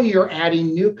while you're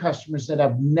adding new customers that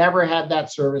have never had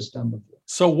that service done before.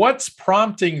 So what's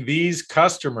prompting these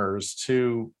customers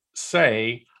to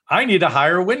say, I need to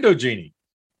hire a Window Genie?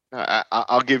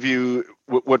 I'll give you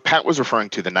what Pat was referring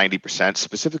to, the 90%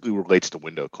 specifically relates to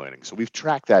window cleaning. So we've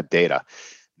tracked that data.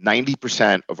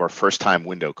 90% of our first-time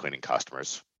window cleaning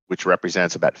customers, which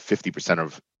represents about 50%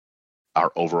 of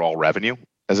our overall revenue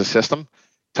as a system,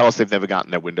 tell us they've never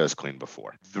gotten their windows cleaned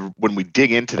before. When we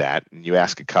dig into that and you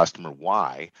ask a customer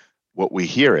why, what we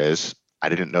hear is, I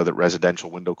didn't know that residential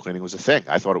window cleaning was a thing.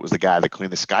 I thought it was the guy that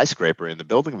cleaned the skyscraper in the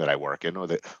building that I work in, or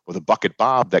the bucket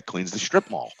Bob that cleans the strip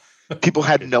mall. People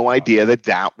had no idea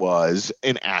that was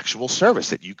an actual service,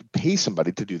 that you could pay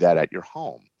somebody to do that at your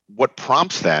home. What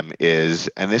prompts them is,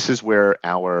 and this is where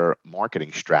our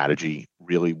marketing strategy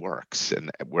really works, and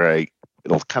where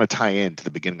it'll kind of tie into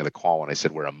the beginning of the call when I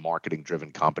said we're a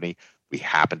marketing-driven company. We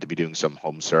happen to be doing some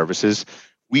home services.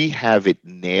 We have it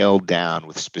nailed down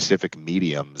with specific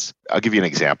mediums. I'll give you an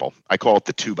example. I call it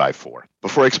the 2x4.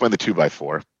 Before I explain the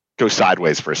 2x4, go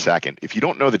sideways for a second. If you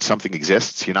don't know that something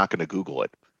exists, you're not going to Google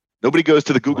it. Nobody goes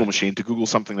to the Google machine to Google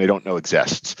something they don't know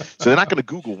exists. So they're not going to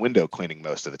Google window cleaning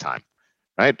most of the time,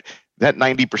 right? That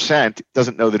 90%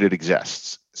 doesn't know that it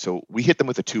exists. So we hit them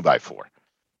with a 2x4.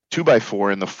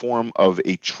 2x4 in the form of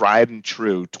a tried and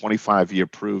true 25-year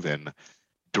proven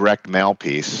direct mail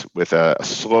piece with a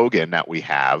slogan that we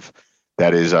have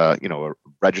that is a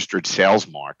registered sales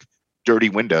mark, dirty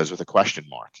windows with a question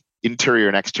mark. Interior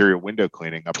and exterior window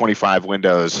cleaning, 25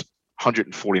 windows,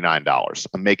 $149.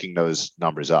 I'm making those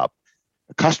numbers up.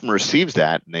 A customer receives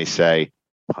that and they say,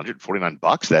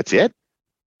 $149, that's it?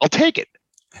 I'll take it.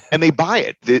 And they buy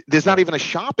it. There's not even a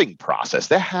shopping process.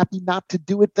 They're happy not to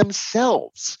do it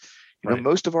themselves.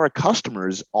 Most of our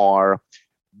customers are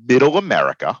middle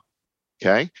America,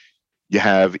 okay? You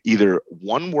have either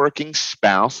one working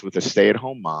spouse with a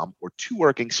stay-at-home mom or two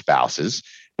working spouses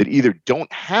that either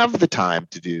don't have the time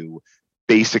to do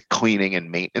basic cleaning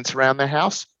and maintenance around their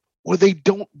house, or they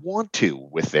don't want to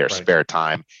with their spare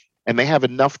time, and they have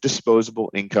enough disposable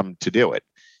income to do it.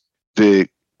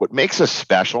 What makes us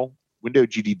special, Window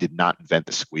Genie did not invent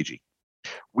the squeegee.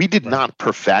 We did not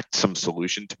perfect some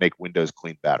solution to make windows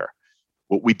clean better.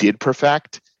 What we did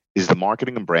perfect is the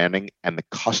marketing and branding and the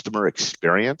customer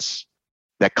experience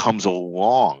that comes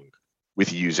along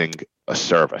with using a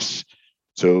service.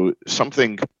 So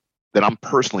something that I'm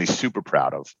personally super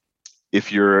proud of,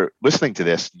 if you're listening to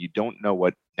this and you don't know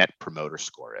what Net Promoter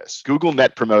Score is, Google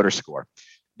Net Promoter Score.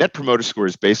 Net Promoter Score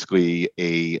is basically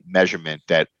a measurement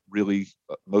that really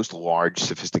most large,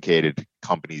 sophisticated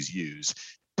companies use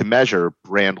to measure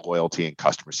brand loyalty and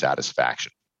customer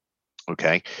satisfaction.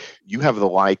 Okay, you have the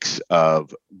likes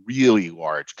of really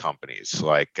large companies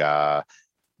like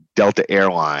Delta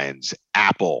Airlines,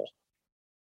 Apple,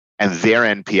 and their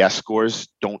NPS scores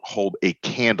don't hold a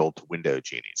candle to Window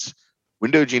Genie's.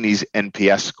 Window Genie's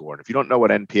NPS score, and if you don't know what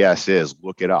NPS is,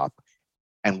 look it up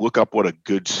and look up what a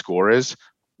good score is.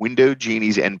 Window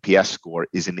Genie's NPS score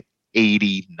is an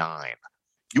 89.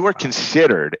 You are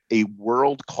considered a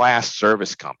world-class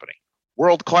service company,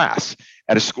 world-class,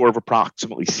 at a score of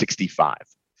approximately 65.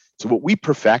 So what we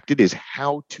perfected is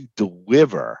how to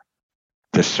deliver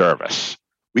the service.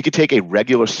 We could take a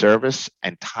regular service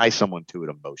and tie someone to it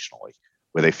emotionally,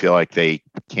 where they feel like they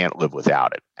can't live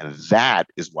without it. And that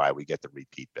is why we get the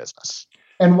repeat business.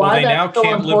 And why they now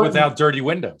can't live without dirty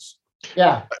windows.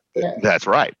 Yeah. That's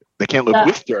right. They can't live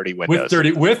with dirty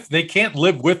windows. They can't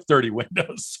live with dirty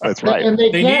windows. That's right. And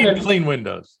they need clean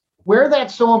windows. Where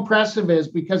that's so impressive is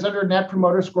because under Net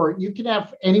Promoter Score, you can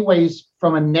have anyways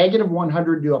from a negative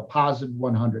 100 to a positive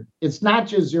 100. It's not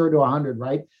just 0 to 100,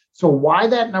 right? So why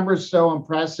that number is so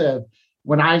impressive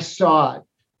when I saw it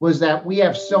was that we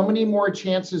have so many more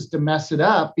chances to mess it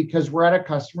up because we're at a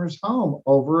customer's home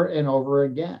over and over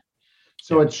again.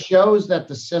 So it shows that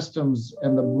the systems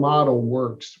and the model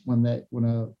works when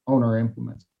an owner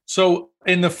implements. So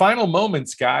in the final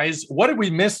moments, guys, what did we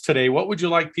miss today? What would you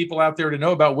like people out there to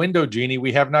know about Window Genie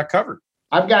we have not covered?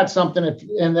 I've got something,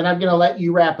 and then I'm going to let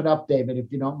you wrap it up, David,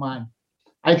 if you don't mind.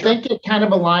 I think it kind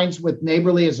of aligns with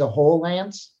Neighborly as a whole,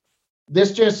 Lance.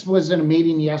 This just was in a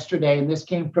meeting yesterday, and this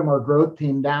came from our growth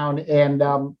team down, and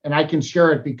I can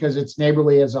share it because it's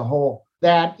Neighborly as a whole,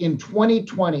 that in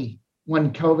 2020,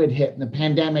 when COVID hit and the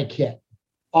pandemic hit,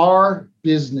 our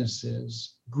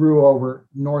businesses grew over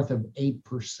north of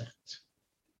 8%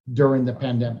 during the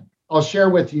pandemic. I'll share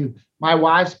with you, my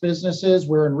wife's businesses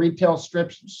were in retail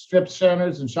strip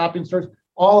centers and shopping stores.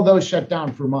 All of those shut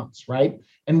down for months, right?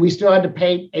 And we still had to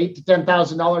pay $8,000 to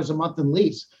 $10,000 a month in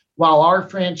lease, while our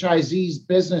franchisees'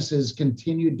 businesses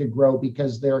continued to grow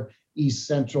because they're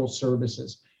essential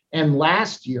services. And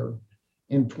last year,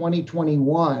 in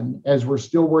 2021, as we're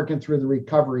still working through the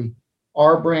recovery,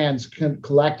 our brands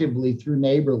collectively through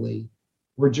Neighborly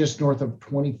were just north of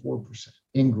 24%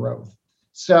 in growth.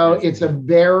 So it's a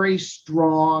very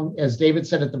strong, as David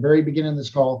said at the very beginning of this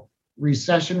call,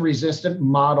 recession-resistant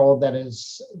model that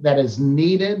is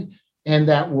needed and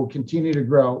that will continue to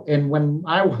grow. And when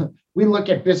we look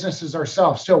at businesses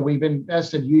ourselves, so we've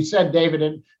invested. You said, David,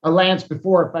 and Lance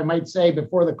before, if I might say,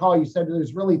 before the call, you said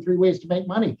there's really 3 ways to make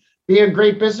money. Be a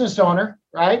great business owner,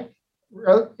 right?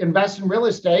 Invest in real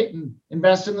estate and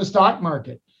invest in the stock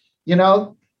market. You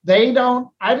know, they don't,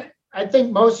 I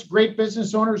think most great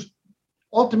business owners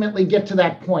ultimately get to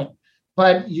that point,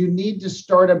 but you need to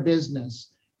start a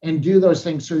business and do those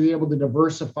things so you're able to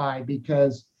diversify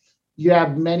because you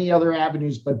have many other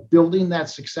avenues, but building that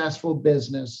successful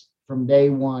business from day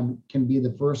one can be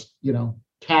the first,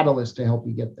 catalyst to help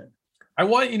you get there. I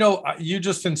want, you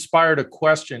just inspired a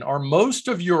question. Are most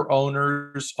of your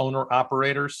owners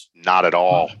owner-operators? Not at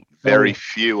all. Very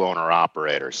few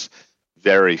owner-operators.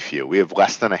 Very few. We have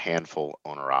less than a handful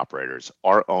owner-operators.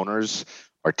 Our owners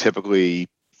are typically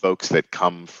folks that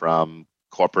come from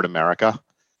corporate America,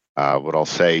 what I'll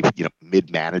say,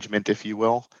 mid-management, if you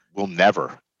will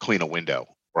never clean a window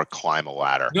or climb a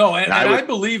ladder. No, and I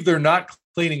believe they're not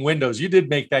cleaning windows. You did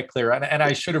make that clear, and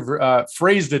I should have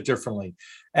phrased it differently.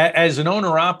 As an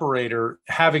owner-operator,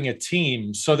 having a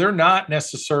team, so they're not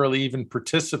necessarily even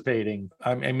participating.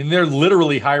 I mean, they're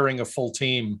literally hiring a full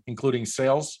team, including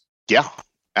sales. Yeah,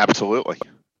 absolutely.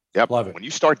 Yep. Love it. When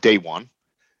you start day one,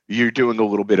 you're doing a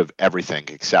little bit of everything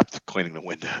except cleaning the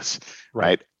windows,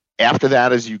 right? After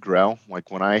that, as you grow,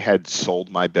 like when I had sold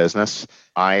my business,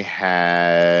 I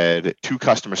had 2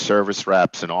 customer service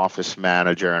reps, an office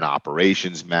manager, an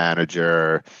operations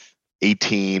manager,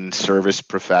 18 service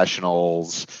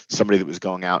professionals, somebody that was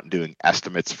going out and doing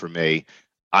estimates for me.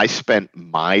 I spent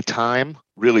my time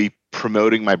really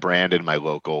promoting my brand in my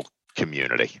local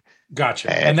community.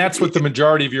 Gotcha. And that's what the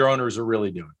majority of your owners are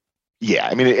really doing. Yeah.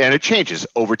 I mean, and it changes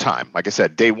over time. Like I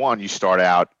said, day one, you start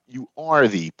out, you are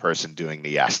the person doing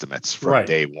the estimates from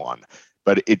day one,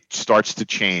 but it starts to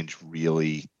change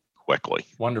really quickly.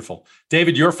 Wonderful.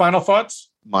 David, your final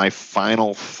thoughts? My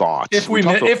final thoughts. If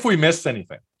we missed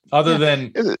anything other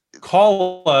than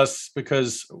call us,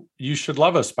 because you should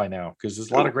love us by now, because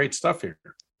there's a lot of great stuff here.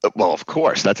 Well, of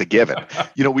course, that's a given.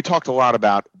 We talked a lot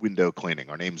about window cleaning.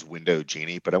 Our name's Window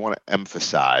Genie, but I want to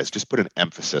emphasize, just put an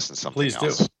emphasis on something else.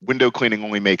 Please do. Window cleaning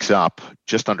only makes up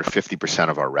just under 50%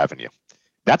 of our revenue.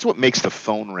 That's what makes the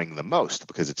phone ring the most,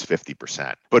 because it's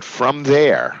 50%. But from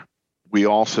there, we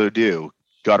also do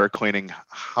gutter cleaning,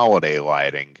 holiday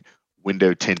lighting,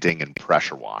 window tinting, and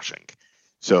pressure washing.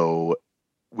 So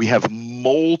we have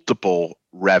multiple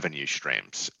revenue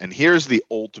streams. And here's the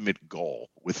ultimate goal.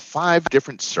 With 5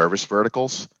 different service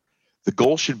verticals, the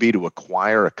goal should be to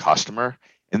acquire a customer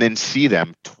and then see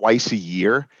them twice a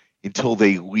year until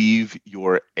they leave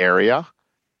your area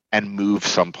and move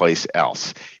someplace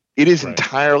else. It is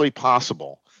entirely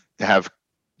possible to have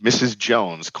Mrs.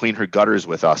 Jones clean her gutters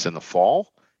with us in the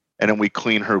fall, and then we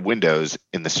clean her windows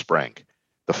in the spring.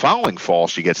 The following fall,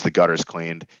 she gets the gutters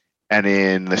cleaned, and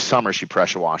in the summer, she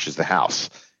pressure washes the house.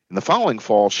 In the following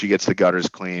fall, she gets the gutters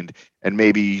cleaned, and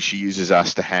maybe she uses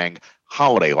us to hang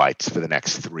holiday lights for the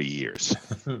next 3 years.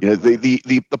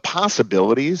 The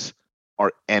possibilities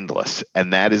are endless,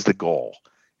 and that is the goal.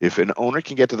 If an owner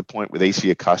can get to the point where they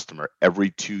see a customer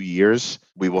every 2 years,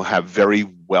 we will have very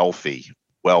wealthy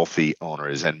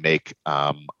owners and make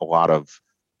a lot of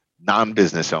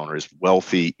non-business owners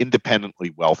wealthy,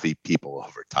 independently wealthy people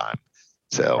over time.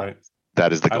 So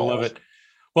that is the goal. I love it.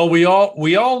 Well, we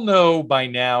all know by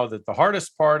now that the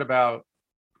hardest part about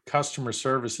customer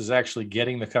service is actually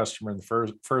getting the customer in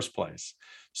the first place.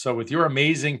 So with your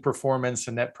amazing performance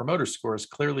and net promoter scores,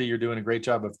 clearly you're doing a great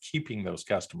job of keeping those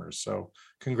customers. So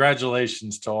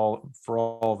congratulations for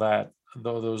all that,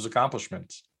 those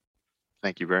accomplishments.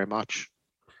 Thank you very much.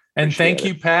 And thank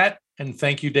you, Pat. And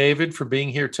thank you, David, for being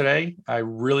here today. I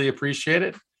really appreciate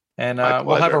it. And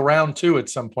we'll have a round 2 at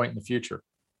some point in the future.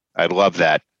 I'd love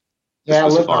that. Yeah, I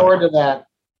look forward to that.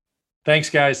 Thanks,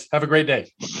 guys. Have a great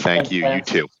day. Thank you. You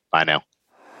too. Bye now.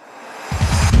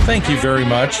 Thank you very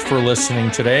much for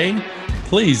listening today.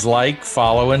 Please like,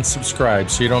 follow, and subscribe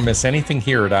so you don't miss anything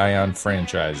here at Ion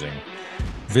Franchising.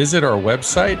 Visit our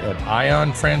website at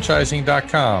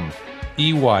ionfranchising.com,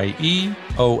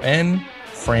 EYEON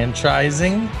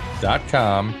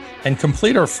franchising.com, and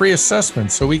complete our free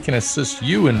assessment so we can assist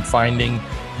you in finding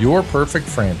your perfect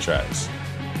franchise.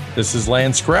 This is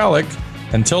Lance Graulich.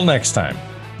 Until next time.